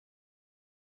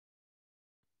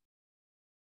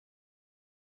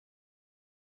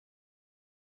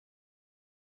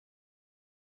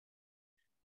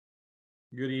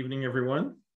Good evening,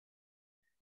 everyone.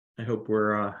 I hope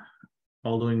we're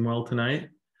all doing well tonight.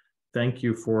 Thank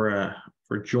you for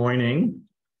joining.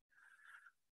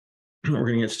 We're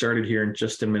going to get started here in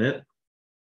just a minute.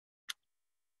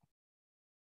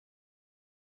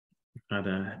 Had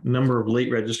a number of late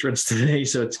registrants today,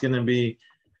 so it's going to be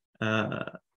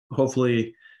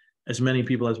hopefully as many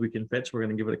people as we can fit. So we're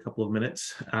going to give it a couple of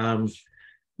minutes. My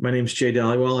name is Jay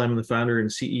Dhaliwal. I'm the founder and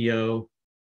CEO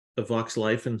of Vox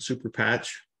Life and Super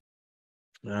Patch.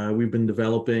 We've been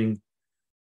developing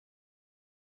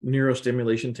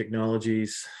neurostimulation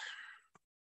technologies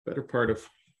better part of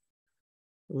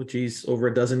over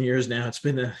a dozen years now. It's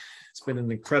been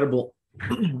an incredible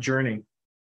journey,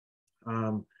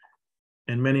 and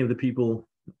many of the people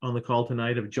on the call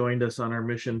tonight have joined us on our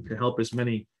mission to help as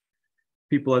many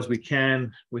people as we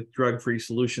can with drug-free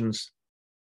solutions.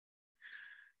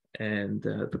 And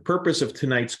the purpose of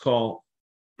tonight's call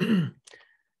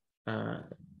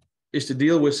is to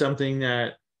deal with something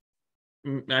that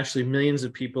actually millions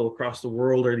of people across the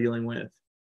world are dealing with,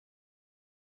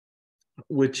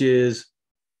 which is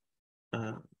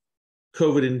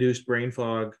COVID-induced brain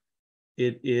fog.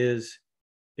 It is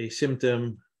a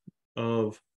symptom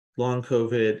of long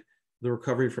COVID, the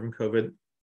recovery from COVID.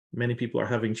 Many people are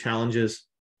having challenges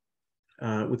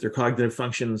with their cognitive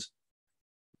functions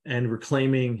and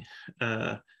reclaiming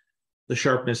the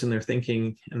sharpness in their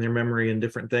thinking and their memory and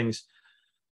different things.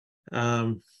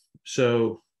 I've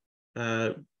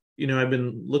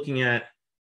been looking at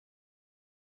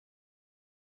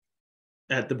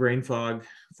the brain fog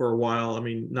for a while. I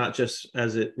mean, not just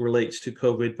as it relates to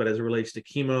COVID, but as it relates to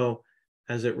chemo,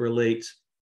 as it relates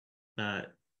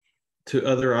to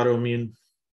other autoimmune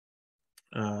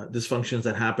dysfunctions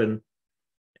that happen.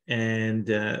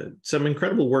 And some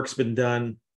incredible work's been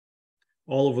done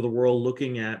all over the world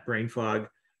looking at brain fog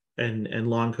and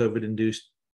long COVID-induced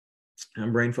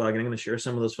brain fog. And I'm going to share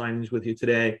some of those findings with you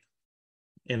today.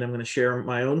 And I'm going to share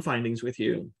my own findings with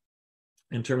you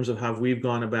in terms of how we've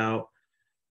gone about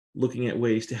looking at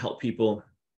ways to help people.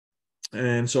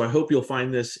 And so I hope you'll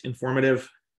find this informative.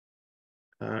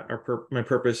 My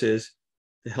purpose is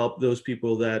to help those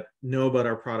people that know about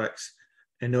our products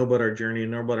and know about our journey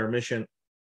and know about our mission,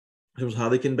 in terms of how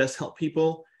they can best help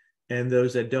people. And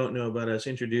those that don't know about us,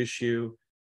 introduce you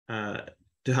to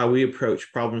how we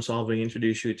approach problem solving,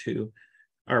 introduce you to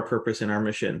our purpose and our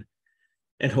mission.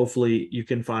 And hopefully you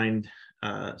can find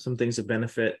some things of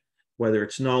benefit, whether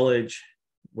it's knowledge,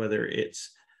 whether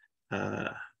it's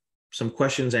some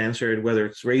questions answered, whether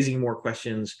it's raising more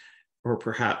questions, or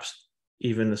perhaps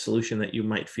even the solution that you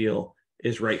might feel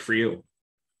is right for you.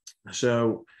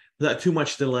 So without too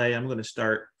much delay, I'm going to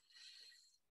start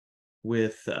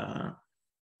with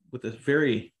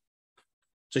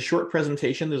it's a short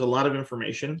presentation. There's a lot of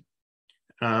information.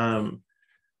 So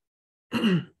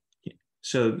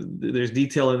there's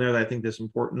detail in there that I think that's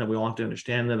important, that we all have to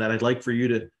understand, and that I'd like for you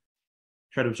to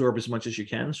try to absorb as much as you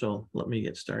can. So let me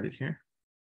get started here.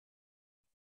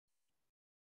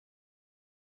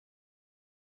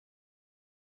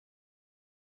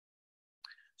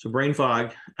 So brain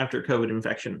fog after COVID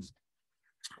infection.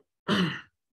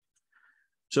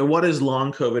 So what is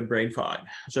long COVID brain fog?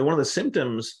 So one of the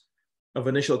symptoms of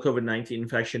initial COVID-19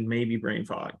 infection may be brain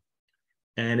fog,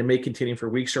 and it may continue for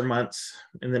weeks or months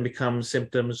and then become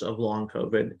symptoms of long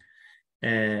COVID.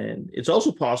 And it's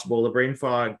also possible the brain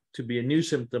fog to be a new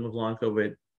symptom of long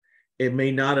COVID. It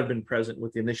may not have been present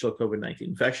with the initial COVID-19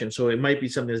 infection. So it might be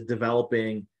something that's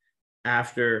developing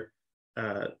after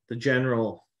the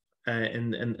general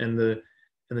and the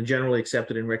generally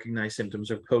accepted and recognized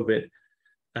symptoms of COVID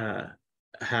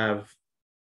have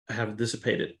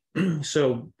dissipated.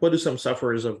 So what do some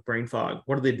sufferers of brain fog,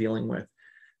 what are they dealing with?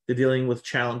 They're dealing with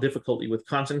difficulty with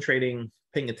concentrating,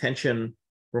 paying attention,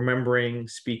 remembering,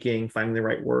 speaking, finding the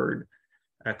right word,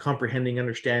 comprehending,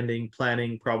 understanding,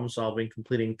 planning, problem solving,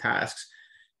 completing tasks.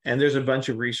 And there's a bunch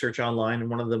of research online, and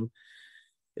one of them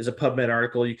is a PubMed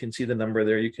article. You can see the number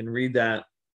there. You can read that,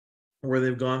 where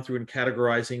they've gone through and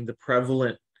categorizing the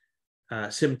prevalent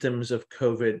symptoms of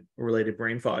COVID-related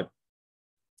brain fog.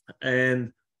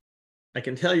 And I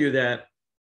can tell you that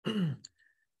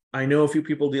I know a few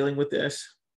people dealing with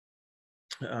this.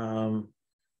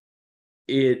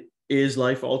 It is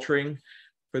life-altering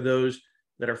for those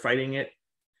that are fighting it.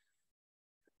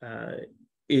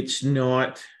 It's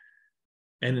not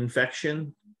an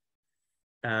infection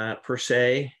per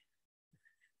se.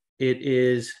 It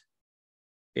is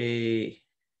give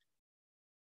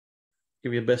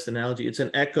you a best analogy, it's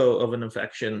an echo of an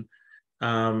infection.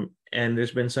 And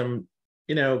there's been some,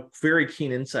 very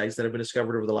keen insights that have been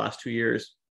discovered over the last 2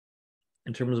 years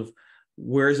in terms of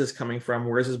where is this coming from?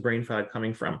 Where is this brain fog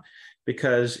coming from?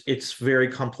 because it's very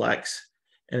complex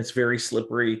and it's very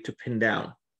slippery to pin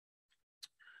down.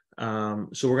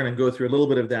 So we're going to go through a little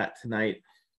bit of that tonight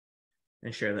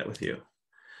and share that with you.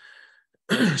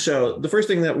 So the first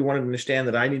thing that we wanted to understand,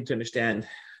 that I need to understand,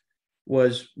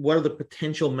 was what are the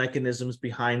potential mechanisms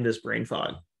behind this brain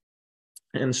fog?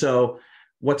 And so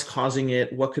what's causing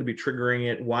it? What could be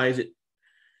triggering it? Why is it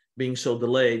being so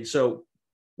delayed? So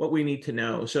what we need to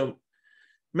know. So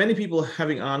many people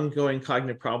having ongoing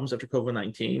cognitive problems after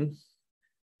COVID-19. It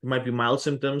might be mild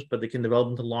symptoms, but they can develop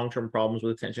into long-term problems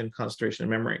with attention, concentration,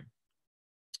 and memory.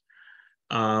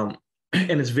 And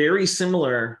it's very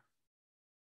similar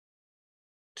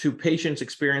to patients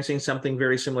experiencing something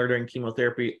very similar during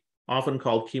chemotherapy, often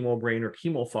called chemo brain or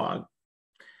chemo fog.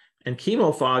 And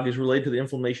chemo fog is related to the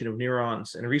inflammation of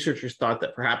neurons. And researchers thought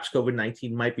that perhaps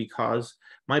COVID-19 might be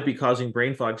causing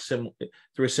brain fog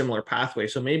through a similar pathway.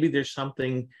 So maybe there's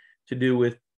something to do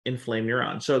with inflamed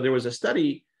neurons. So there was a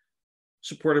study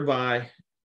supported by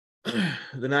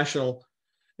the National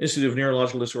Institute of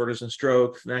Neurological Disorders and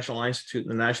Stroke, the National Institute,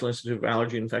 and the National Institute of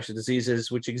Allergy and Infectious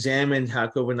Diseases, which examined how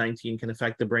COVID-19 can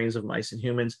affect the brains of mice and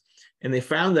humans. And they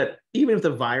found that even if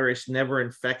the virus never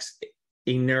infects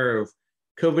a nerve,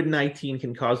 COVID-19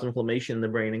 can cause inflammation in the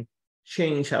brain and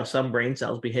change how some brain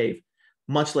cells behave,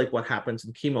 much like what happens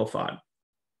in chemo fog.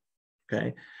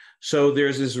 Okay, so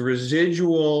there's this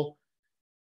residual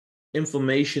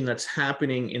inflammation that's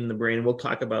happening in the brain. We'll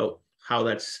talk about how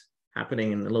that's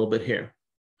happening in a little bit here,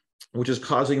 which is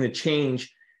causing the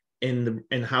change in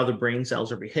how the brain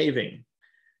cells are behaving.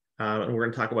 And we're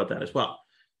going to talk about that as well.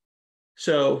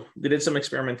 So they did some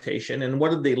experimentation, and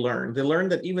what did they learn? They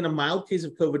learned that even a mild case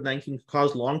of COVID-19 can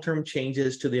cause long-term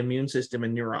changes to the immune system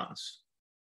and neurons,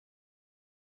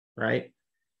 right?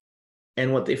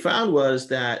 And what they found was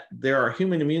that there are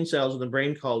human immune cells in the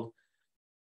brain called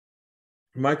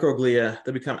microglia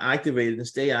that become activated and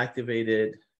stay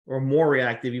activated or more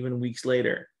reactive even weeks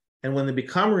later. And when they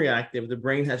become reactive, the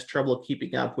brain has trouble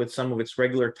keeping up with some of its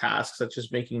regular tasks, such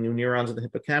as making new neurons in the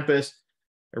hippocampus,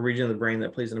 a region of the brain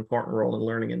that plays an important role in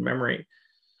learning and memory.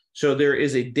 So there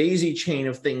is a daisy chain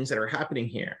of things that are happening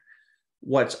here.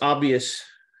 What's obvious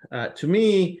to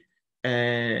me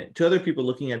and to other people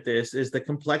looking at this is the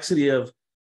complexity of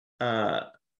the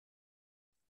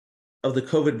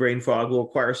COVID brain fog will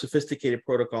require a sophisticated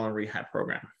protocol and rehab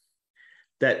program.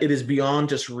 That it is beyond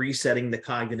just resetting the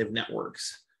cognitive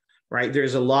networks, right?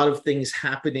 There's a lot of things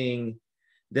happening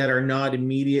that are not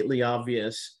immediately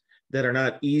obvious, that are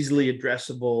not easily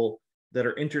addressable, that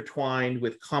are intertwined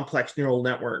with complex neural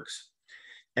networks.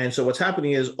 And so what's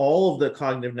happening is all of the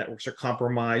cognitive networks are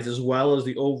compromised, as well as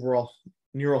the overall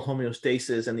neural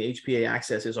homeostasis, and the HPA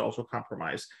axis is also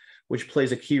compromised, which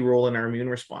plays a key role in our immune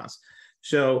response.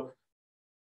 So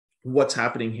what's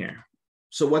happening here?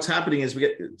 So what's happening is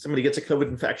somebody gets a COVID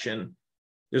infection,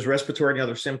 there's respiratory and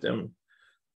other symptom,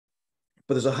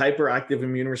 but there's a hyperactive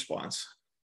immune response.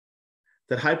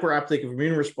 That hyperactive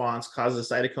immune response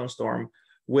causes a cytokine storm,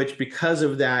 which, because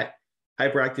of that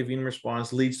hyperactive immune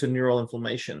response, leads to neural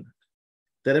inflammation.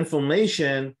 That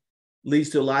inflammation leads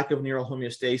to a lack of neural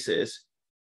homeostasis,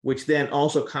 which then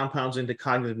also compounds into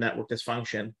cognitive network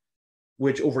dysfunction,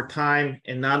 which over time,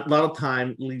 and not a lot of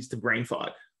time, leads to brain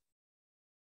fog,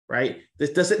 right?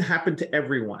 This doesn't happen to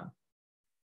everyone,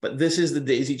 but this is the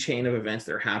daisy chain of events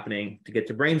that are happening to get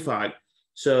to brain fog.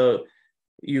 So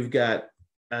you've got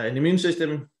an immune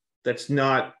system that's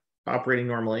not operating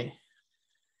normally.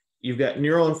 You've got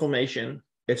neural inflammation.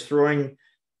 It's throwing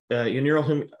your neural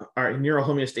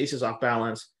homeostasis off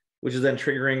balance, which is then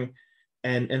triggering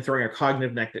and throwing our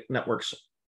cognitive networks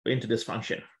into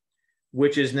dysfunction,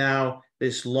 which is now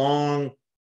this long,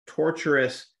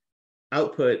 torturous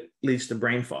output leads to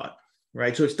brain fog,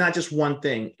 right? So it's not just one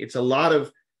thing. It's a lot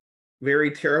of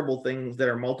very terrible things that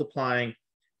are multiplying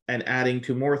and adding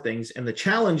to more things. And the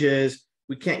challenge is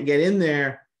we can't get in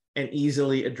there and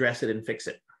easily address it and fix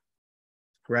it,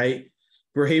 right?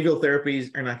 Behavioral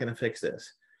therapies are not going to fix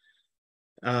this.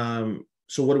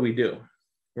 So what do we do,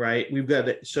 right? We've got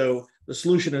it. So the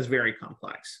solution is very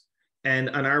complex. And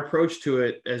on our approach to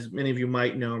it, as many of you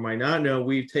might know or might not know,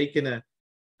 we've taken a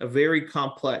very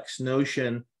complex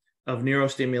notion of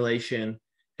neurostimulation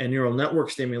and neural network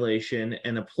stimulation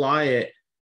and apply it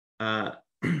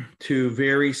to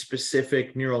very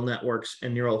specific neural networks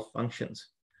and neural functions.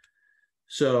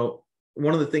 So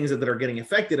one of the things that are getting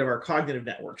affected are our cognitive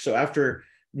networks. So after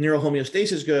neural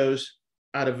homeostasis goes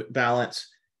out of balance,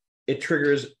 it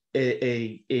triggers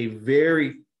a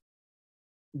very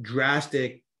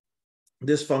drastic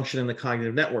dysfunction in the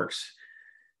cognitive networks.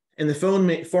 And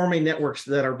the four main networks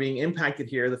that are being impacted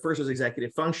here, the first is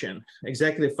executive function.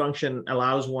 Executive function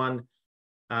allows one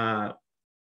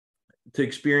to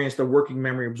experience the working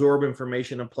memory, absorb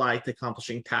information, apply it to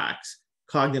accomplishing tasks,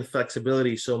 cognitive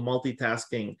flexibility, so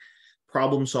multitasking,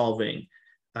 problem solving,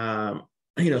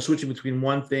 switching between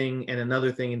one thing and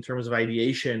another thing in terms of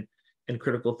ideation and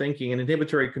critical thinking, and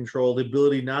inhibitory control, the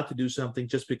ability not to do something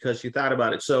just because you thought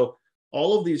about it. So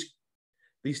all of these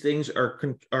things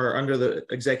are under the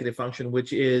executive function,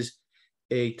 which is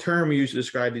a term used to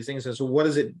describe these things. And so what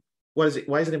is it? Why is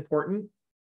it important?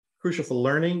 Crucial for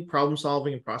learning, problem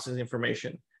solving, and processing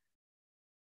information.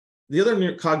 The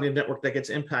other cognitive network that gets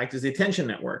impacted is the attention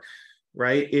network,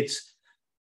 right? It's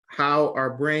how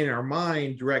our brain, our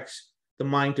mind directs the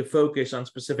mind to focus on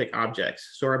specific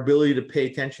objects. So our ability to pay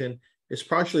attention is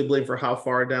partially blamed for how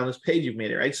far down this page you've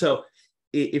made it, right? So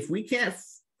if we can't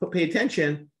pay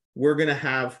attention, we're going to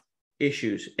have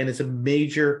issues, and it's a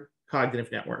major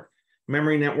cognitive network.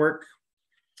 Memory network.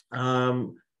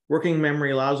 Working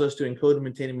memory allows us to encode and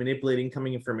maintain and manipulate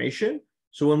incoming information.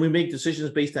 So when we make decisions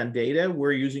based on data,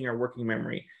 we're using our working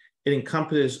memory. It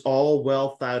encompasses all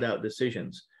well thought out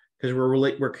decisions because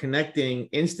we're connecting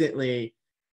instantly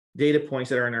data points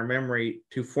that are in our memory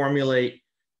to formulate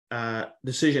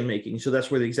decision making. So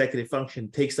that's where the executive function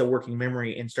takes the working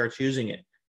memory and starts using it.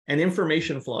 And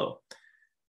information flow.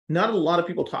 Not a lot of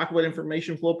people talk about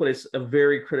information flow, but it's a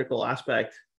very critical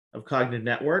aspect of cognitive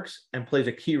networks and plays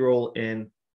a key role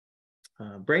in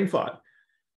brain fog.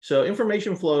 So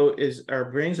information flow is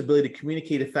our brain's ability to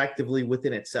communicate effectively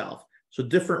within itself. So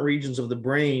different regions of the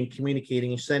brain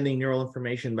communicating and sending neural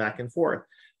information back and forth.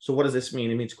 So what does this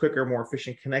mean? It means quicker, more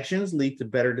efficient connections lead to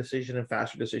better decision and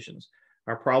faster decisions.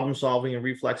 Our problem solving and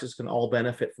reflexes can all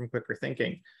benefit from quicker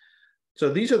thinking.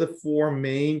 So these are the four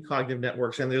main cognitive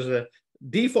networks, and there's a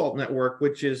default network,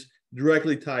 which is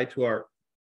directly tied to our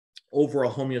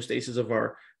overall homeostasis of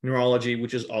our neurology,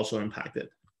 which is also impacted.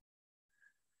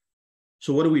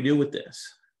 So what do we do with this,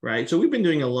 right? So we've been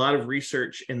doing a lot of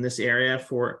research in this area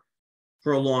for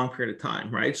a long period of time,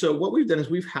 right? So what we've done is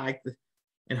we've hacked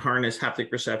and harnessed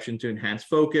haptic perception to enhance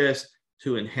focus,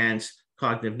 to enhance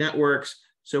cognitive networks.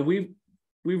 So we've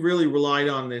really relied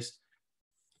on this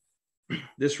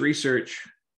research,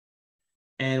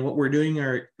 and what we're doing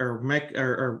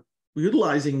are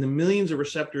utilizing the millions of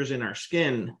receptors in our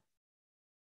skin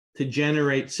to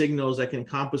generate signals that can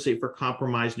compensate for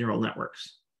compromised neural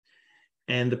networks.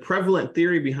 And the prevalent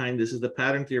theory behind this is the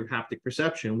pattern theory of haptic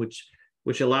perception,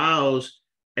 which allows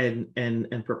and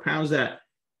propounds that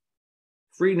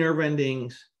free nerve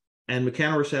endings and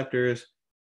mechanoreceptors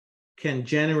can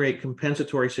generate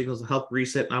compensatory signals to help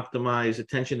reset and optimize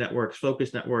attention networks,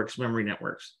 focus networks, memory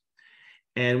networks.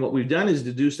 And what we've done is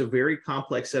deduced a very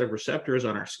complex set of receptors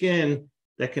on our skin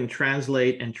that can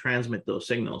translate and transmit those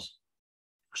signals.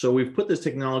 So we've put this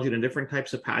technology into different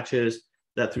types of patches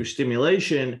that through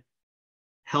stimulation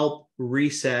help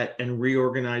reset and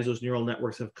reorganize those neural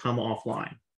networks that have come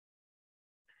offline.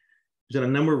 There's been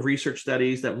a number of research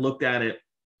studies that looked at it.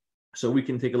 So we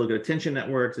can take a look at attention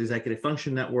networks, executive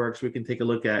function networks. We can take a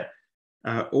look at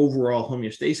overall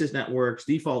homeostasis networks,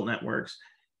 default networks.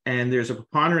 And there's a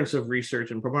preponderance of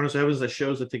research and preponderance of evidence that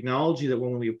shows the technology that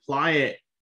when we apply it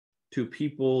to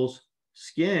people's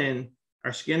skin,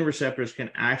 our skin receptors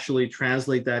can actually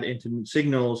translate that into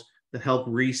signals that help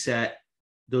reset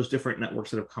those different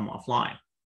networks that have come offline.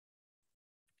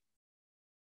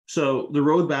 So the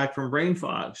road back from brain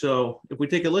fog. So if we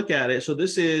take a look at it, so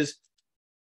this is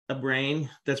a brain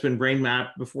that's been brain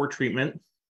mapped before treatment.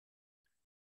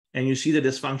 And you see the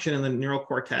dysfunction in the neural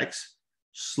cortex,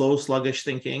 slow, sluggish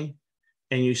thinking.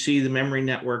 And you see the memory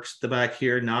networks at the back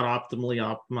here, not optimally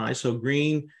optimized. So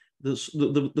green,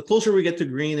 the closer we get to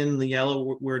green and the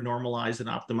yellow, we're normalized and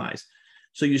optimized.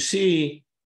 So you see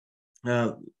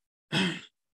the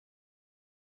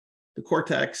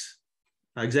cortex,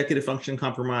 executive function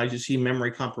compromised, you see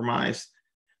memory compromised.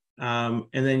 And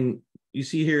then you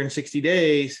see here in 60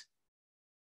 days,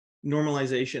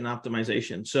 normalization,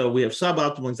 optimization. So we have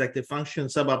suboptimal executive function,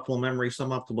 suboptimal memory,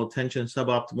 suboptimal attention,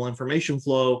 suboptimal information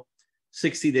flow.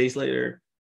 60 days later,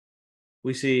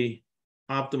 we see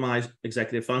optimized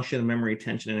executive function, memory,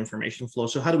 attention, and information flow.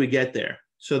 So how do we get there?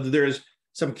 So there's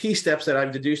some key steps that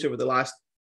I've deduced over the last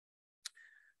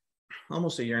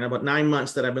almost a year and about 9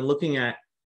 months that I've been looking at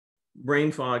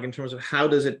brain fog in terms of how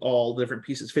does it all, the different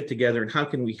pieces fit together and how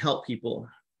can we help people?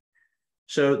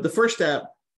 So the first step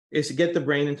is to get the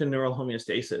brain into neural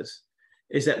homeostasis,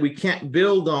 is that we can't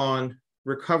build on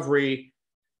recovery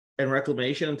and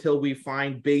reclamation until we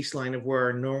find baseline of where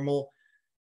our normal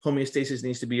homeostasis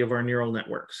needs to be of our neural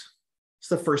networks. It's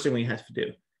the first thing we have to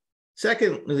do.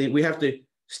 Secondly, we have to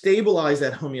stabilize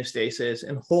that homeostasis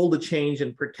and hold the change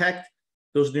and protect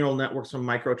those neural networks from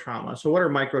micro trauma. So what are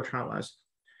micro traumas?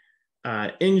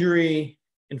 injury,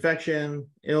 infection,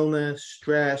 illness,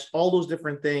 stress, all those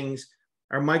different things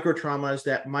are micro traumas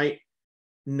that might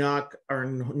knock our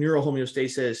neural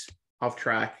homeostasis off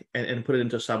track and put it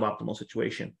into a suboptimal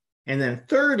situation. And then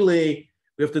thirdly,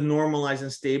 we have to normalize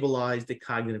and stabilize the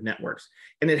cognitive networks.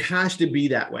 And it has to be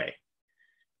that way.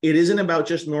 It isn't about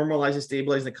just normalizing,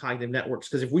 stabilizing the cognitive networks,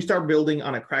 because if we start building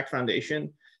on a cracked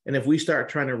foundation, and if we start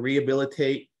trying to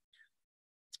rehabilitate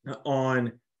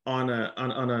on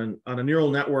a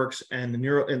neural networks and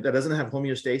that doesn't have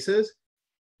homeostasis,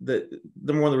 the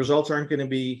more the results aren't going to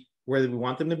be where we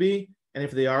want them to be, and if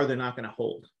they are, they're not going to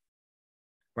hold.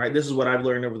 Right? This is what I've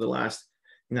learned over the last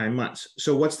 9 months.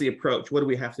 So what's the approach? What do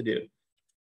we have to do?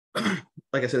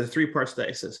 Like I said, there's 3 parts to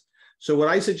ISIS. So what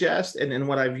I suggest and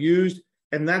what I've used,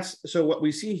 and that's, so what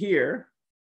we see here,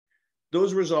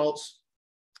 those results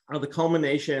are the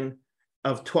culmination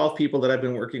of 12 people that I've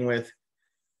been working with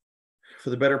for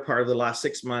the better part of the last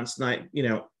 6 months,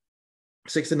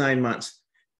 6 to 9 months.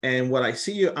 And what I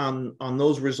see on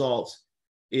those results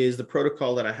is the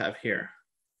protocol that I have here.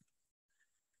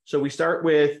 So we start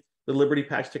with the Liberty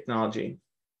Patch technology,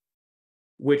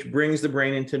 which brings the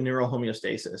brain into neural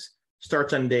homeostasis,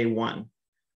 starts on day 1.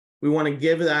 We want to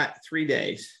give that 3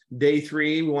 days. Day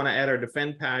 3, we want to add our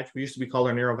Defend patch. We used to be called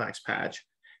our Neurovax patch.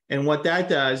 And what that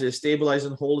does is stabilize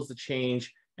and holds the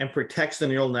change and protects the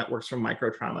neural networks from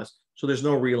microtraumas. So there's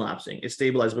no relapsing. It's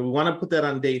stabilized. But we want to put that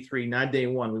on day 3, not day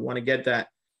 1. We want to get that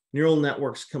neural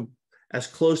networks as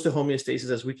close to homeostasis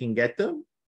as we can get them.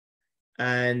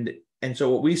 And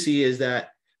so what we see is that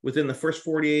within the first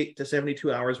 48 to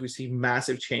 72 hours, we see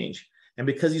massive change. And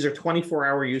because these are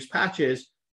 24-hour use patches,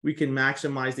 we can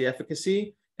maximize the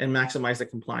efficacy and maximize the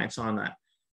compliance on that.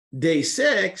 Day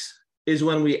 6 is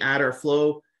when we add our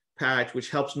flow patch, which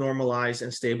helps normalize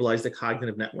and stabilize the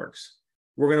cognitive networks.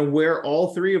 We're going to wear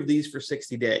all 3 of these for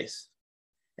 60 days.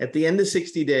 At the end of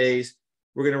 60 days,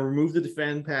 we're going to remove the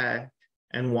Defend patch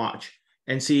and watch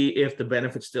and see if the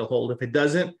benefits still hold. If it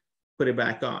doesn't, put it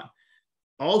back on.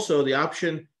 Also, the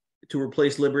option to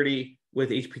replace Liberty with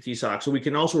HPT socks. So we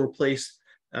can also replace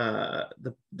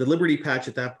the Liberty patch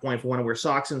at that point. If we want to wear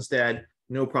socks instead,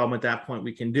 no problem at that point,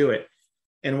 we can do it.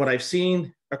 And what I've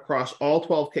seen across all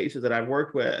 12 cases that I've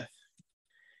worked with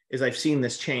is I've seen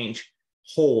this change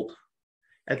hold.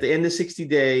 At the end of 60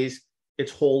 days,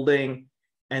 it's holding,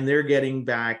 and they're getting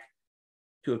back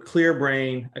to a clear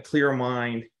brain, a clear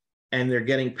mind, and they're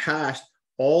getting past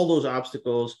all those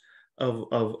obstacles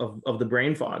of the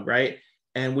brain fog, right?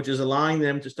 And which is allowing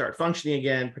them to start functioning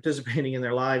again, participating in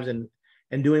their lives and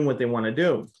doing what they want to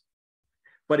do.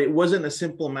 But it wasn't a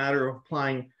simple matter of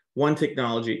applying one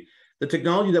technology. The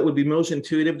technology that would be most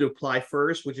intuitive to apply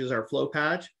first, which is our flow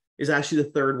patch, is actually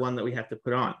the 3rd one that we have to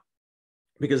put on,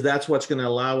 because that's what's going to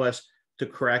allow us to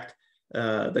correct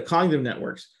the cognitive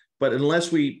networks. But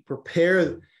unless we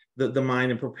prepare the mind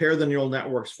and prepare the neural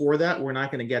networks for that, we're not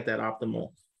going to get that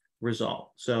optimal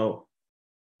result. So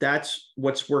that's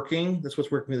what's working. That's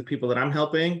what's working with the people that I'm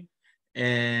helping.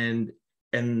 And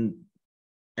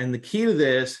the key to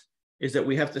this is that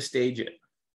we have to stage it.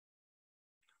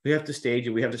 We have to stage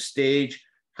it. We have to stage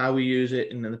how we use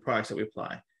it and then the products that we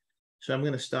apply. So I'm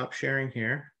going to stop sharing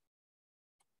here.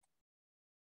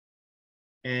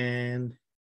 And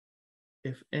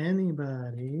if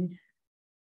anybody,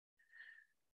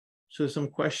 so some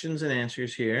questions and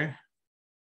answers here.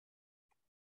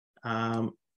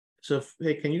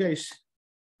 Hey, can you guys,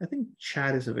 I think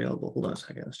chat is available. Hold on a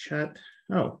second, let's chat.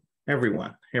 Oh,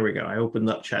 everyone, here we go. I opened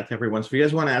up chat to everyone. So if you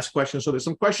guys want to ask questions, so there's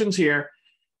some questions here,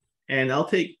 and I'll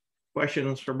take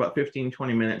questions for about 15,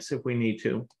 20 minutes if we need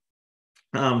to.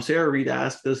 Sarah Reed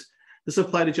asked, does this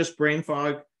apply to just brain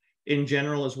fog in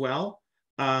general as well?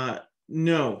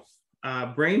 No,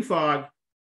 brain fog,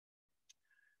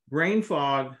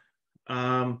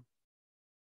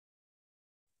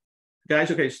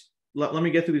 guys, okay, let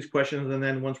me get through these questions, and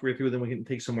then once we're through, then we can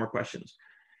take some more questions.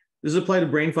 This is applied to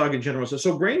brain fog in general.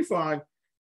 So brain fog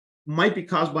might be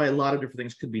caused by a lot of different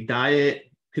things. Could be diet,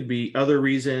 could be other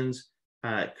reasons,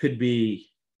 could be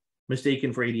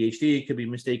mistaken for ADHD, could be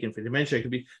mistaken for dementia, could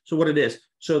be, so what it is.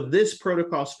 So this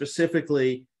protocol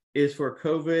specifically is for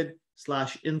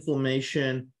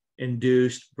COVID/inflammation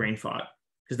induced brain fog,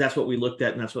 because that's what we looked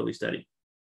at and that's what we studied,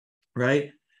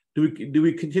 right? Do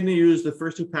we continue to use the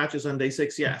first 2 patches on day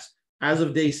 6? Yes. As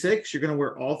of day 6, you're going to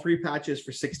wear all 3 patches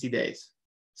for 60 days.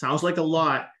 Sounds like a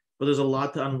lot, but there's a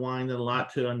lot to unwind and a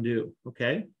lot to undo.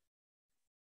 Okay.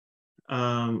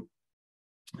 And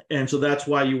so that's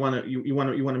why you want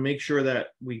to make sure that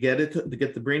we get it to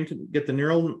get the brain to get the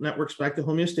neural networks back to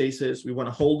homeostasis. We want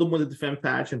to hold them with a Defend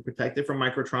patch and protect it from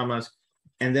microtraumas.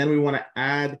 And then we want to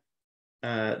add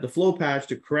the flow patch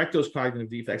to correct those cognitive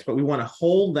defects, but we want to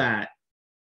hold that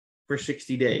for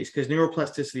 60 days because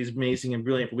neuroplasticity is amazing and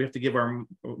brilliant, but we have to give our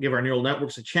neural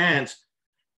networks a chance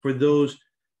for those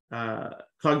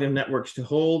cognitive networks to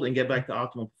hold and get back to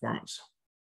optimal performance.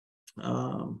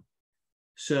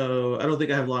 So I don't think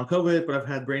I have long COVID, but I've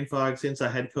had brain fog since I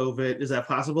had COVID. Is that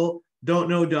possible? Don't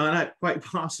know, Donna. Quite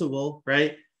possible,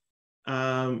 right?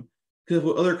 Because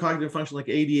other cognitive function like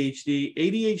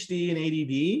ADHD and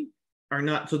ADD are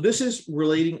not. So this is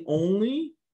relating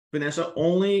only, Vanessa,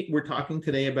 only we're talking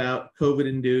today about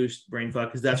COVID-induced brain fog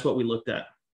because that's what we looked at.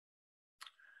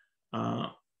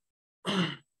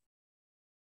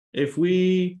 If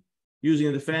we using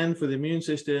a Defend for the immune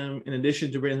system in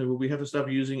addition to brain, will we have to stop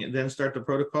using it and then start the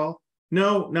protocol?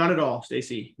 No, not at all,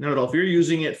 Stacy. Not at all. If you're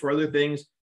using it for other things,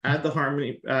 add the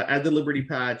Harmony, add the Liberty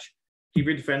patch, keep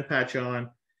your Defend patch on.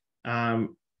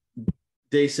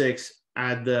 Day 6,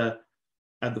 add the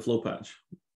Flow patch.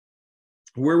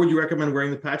 Where would you recommend wearing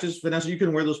the patches? Vanessa, you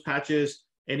can wear those patches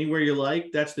anywhere you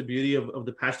like. That's the beauty of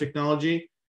the patch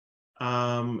technology.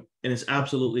 And it's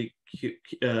absolutely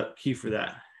key for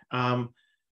that.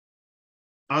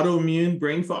 Autoimmune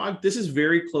brain fog. This is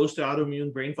very close to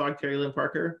autoimmune brain fog, Terry Lynn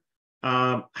Parker.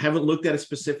 Haven't looked at it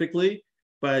specifically,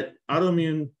 but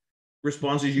autoimmune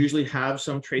responses usually have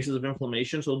some traces of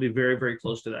inflammation, so it'll be very, very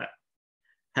close to that.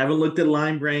 Haven't looked at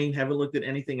Lyme brain, haven't looked at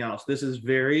anything else. This is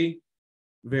very,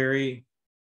 very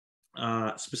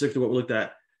specific to what we looked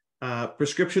at.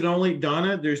 Prescription only,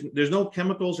 Donna, there's no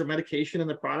chemicals or medication in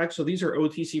the product, so these are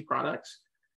OTC products.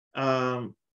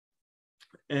 And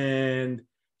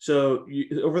so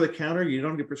over the counter, you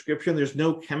don't get prescription. There's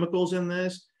no chemicals in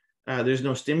this. There's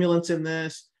no stimulants in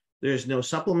this. There's no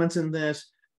supplements in this.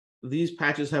 These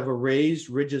patches have erased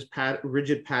rigid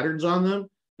patterns on them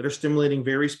that are stimulating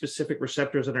very specific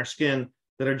receptors in our skin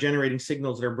that are generating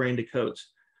signals that our brain decodes.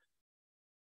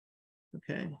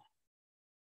 Okay.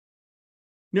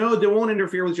 No, they won't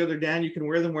interfere with each other, Dan. You can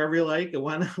wear them wherever you like,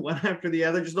 one after the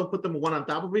other. Just don't put them one on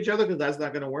top of each other because that's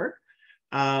not going to work.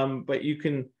 But you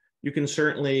can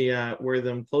certainly wear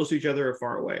them close to each other or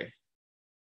far away.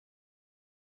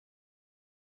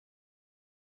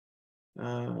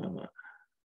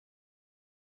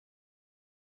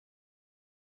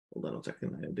 Hold on a second.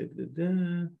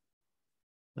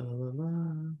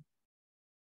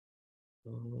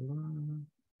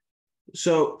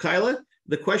 So Kyla,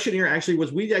 the questionnaire actually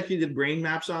was, we actually did brain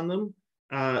maps on them.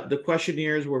 The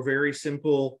questionnaires were very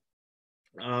simple.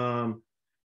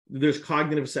 There's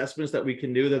cognitive assessments that we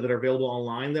can do that are available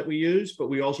online that we use, but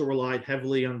we also relied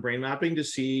heavily on brain mapping to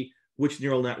see which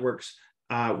neural networks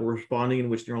were responding and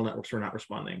which neural networks were not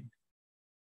responding.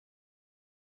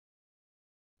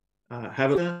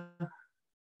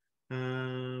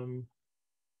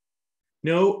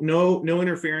 No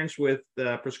interference with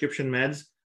prescription meds.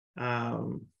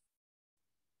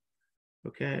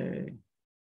 Okay.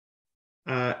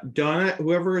 Donna,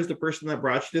 whoever is the person that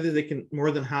brought you to this, they can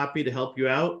more than happy to help you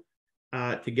out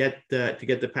to get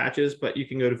the patches, but you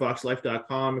can go to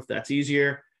voxlife.com if that's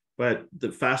easier. But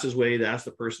the fastest way to ask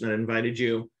the person that invited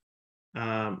you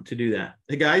to do that.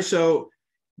 Hey guys, so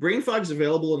brain fog is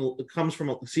available and it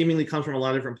seemingly comes from a lot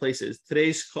of different places.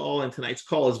 Today's call and tonight's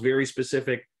call is very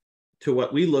specific to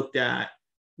what we looked at,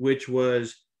 which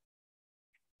was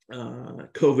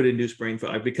COVID-induced brain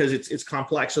fog, because it's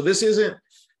complex. So this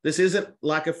isn't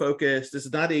lack of focus. This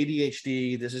is not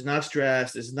ADHD. This is not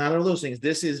stress. This is not all those things.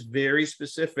 This is very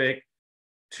specific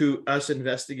to us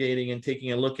investigating and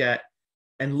taking a look at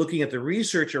and looking at the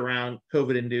research around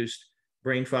COVID-induced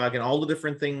brain fog and all the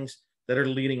different things that are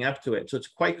leading up to it. So it's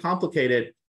quite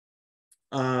complicated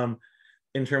in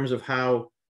terms of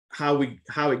how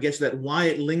it gets to that, why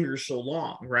it lingers so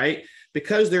long, right?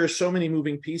 Because there are so many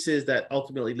moving pieces that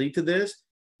ultimately lead to this.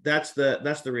 That's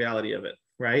the reality of it,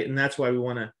 right? And that's why we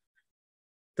want to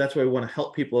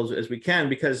help people as we can,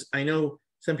 because I know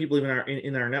some people even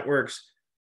in our networks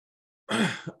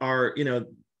are,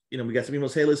 we got some people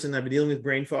say, listen, I've been dealing with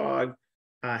brain fog,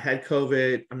 had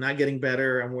COVID, I'm not getting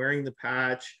better, I'm wearing the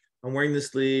patch, I'm wearing the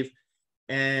sleeve.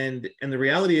 And the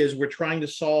reality is we're trying to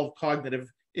solve cognitive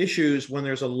issues when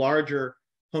there's a larger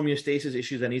homeostasis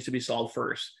issue that needs to be solved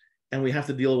first. And we have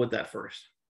to deal with that first,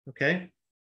 okay?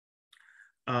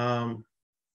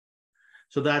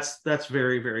 So that's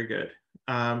very, very good.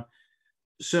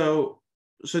 So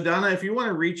Donna, if you want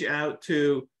to reach out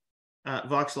to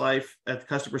Vox Life at the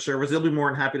customer service, they'll be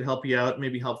more than happy to help you out,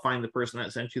 maybe help find the person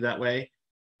that sent you that way.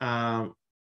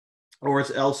 Or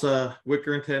it's Elsa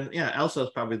Wickerington. Yeah, Elsa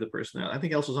is probably the person. I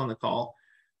think Elsa's on the call.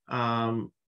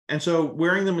 And so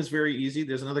wearing them is very easy.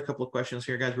 There's another couple of questions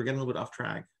here, guys. We're getting a little bit off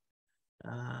track.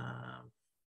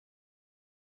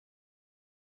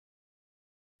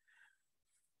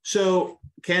 So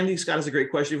Candy Scott has a great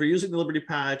question. If you're using the Liberty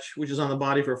patch, which is on the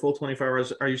body for a full 24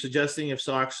 hours, are you suggesting if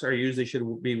socks are used, they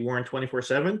should be worn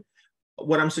 24/7?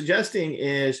 What I'm suggesting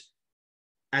is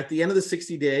at the end of the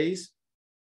 60 days,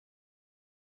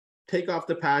 take off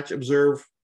the patch, observe.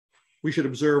 We should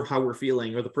observe how we're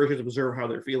feeling, or the person should observe how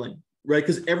they're feeling, right?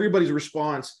 Because everybody's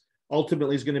response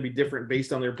ultimately is going to be different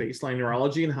based on their baseline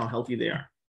neurology and how healthy they are,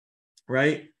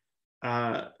 right?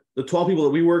 The 12 people that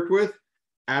we worked with,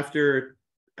 after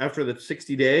the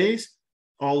 60 days,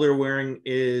 all they're wearing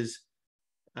is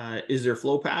their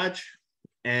flow patch,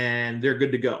 and they're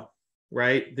good to go,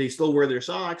 right? They still wear their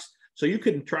socks. So you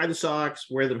can try the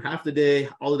socks, wear them half the day,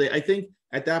 all the day. I think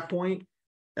at that point,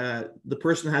 the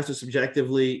person has to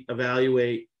subjectively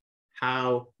evaluate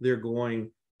how they're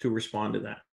going to respond to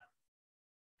that.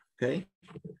 Okay.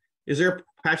 Is there a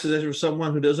patch suggestion for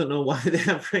someone who doesn't know why they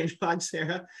have brain fog,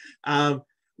 Sarah?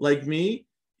 Like me?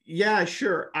 Yeah,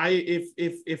 sure.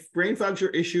 If brain fog's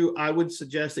your issue, I would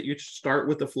suggest that you start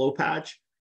with the flow patch,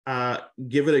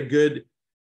 give it a good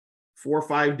 4 or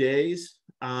 5 days,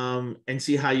 and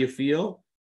see how you feel.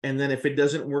 And then if it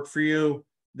doesn't work for you,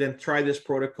 then try this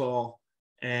protocol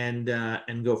and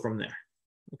go from there.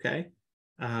 Okay.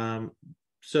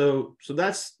 So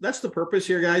that's the purpose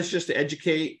here, guys, just to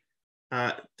educate,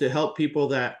 to help people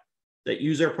that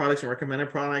use our products and recommend our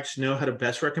products know how to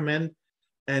best recommend,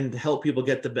 and help people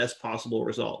get the best possible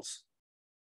results.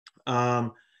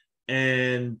 And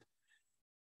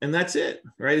that's it,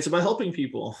 right? It's about helping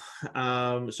people.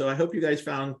 So I hope you guys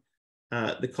found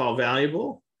the call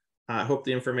valuable. I hope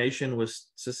the information was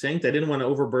succinct. I didn't want to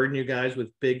overburden you guys with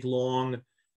big, long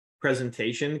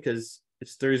presentation because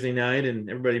it's Thursday night and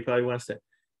everybody probably wants to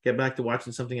get back to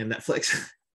watching something on Netflix,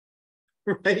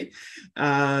 right?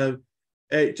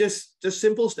 Just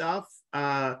simple stuff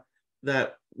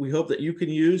that we hope that you can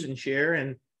use and share,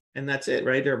 and that's it,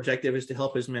 right? Our objective is to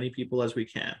help as many people as we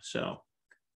can. So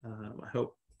I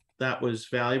hope that was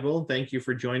valuable. Thank you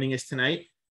for joining us tonight,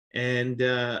 and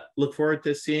look forward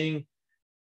to seeing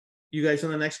you guys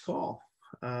on the next call.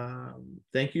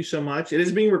 Thank you so much. It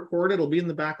is being recorded. It'll be in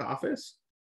the back office.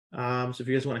 So if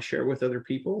you guys want to share with other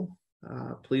people,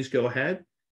 please go ahead.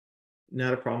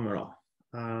 Not a problem at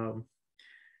all.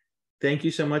 Thank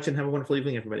you so much, and have a wonderful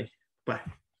evening, everybody. Bye.